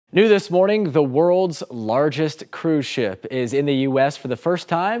New this morning, the world's largest cruise ship is in the U.S. for the first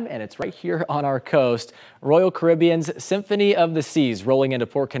time, and it's right here on our coast. Royal Caribbean's Symphony of the Seas rolling into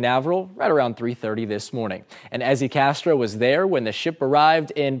Port Canaveral right around 3:30 this morning. And Ezzy Castro was there when the ship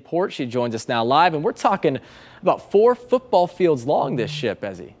arrived in port. She joins us now live, and we're talking about 4 football fields long, this ship,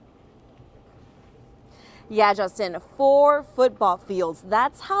 Ezzy. Yeah, Justin, 4 football fields.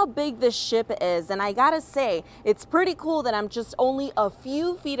 That's how big this ship is. And I gotta say, it's pretty cool that I'm just only a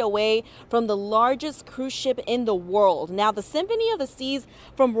few feet away from the largest cruise ship in the world. Now, the Symphony of the Seas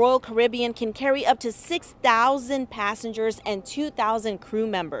from Royal Caribbean can carry up to 6,000 passengers and 2,000 crew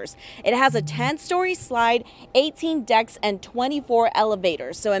members. It has a 10-story slide, 18 decks, and 24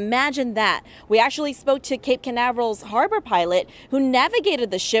 elevators. So imagine that. We actually spoke to Cape Canaveral's harbor pilot who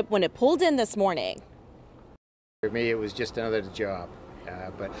navigated the ship when it pulled in this morning. For me, it was just another job.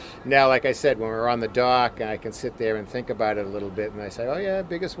 But now, like I said, when we're on the dock, I can sit there and think about it a little bit, and I say, oh yeah,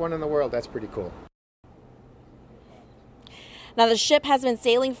 biggest one in the world. That's pretty cool. Now, the ship has been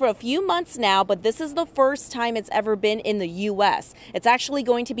sailing for a few months now, but this is the first time it's ever been in the U.S. It's actually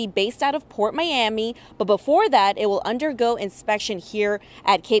going to be based out of Port Miami, but before that, it will undergo inspection here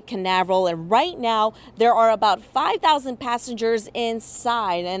at Cape Canaveral. And right now, there are about 5,000 passengers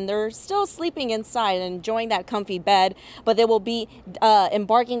inside, and they're still sleeping inside and enjoying that comfy bed. But they will be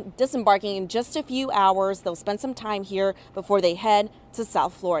disembarking in just a few hours. They'll spend some time here before they head to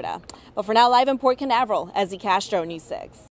South Florida. But for now, live in Port Canaveral, Ezzy Castro, News 6.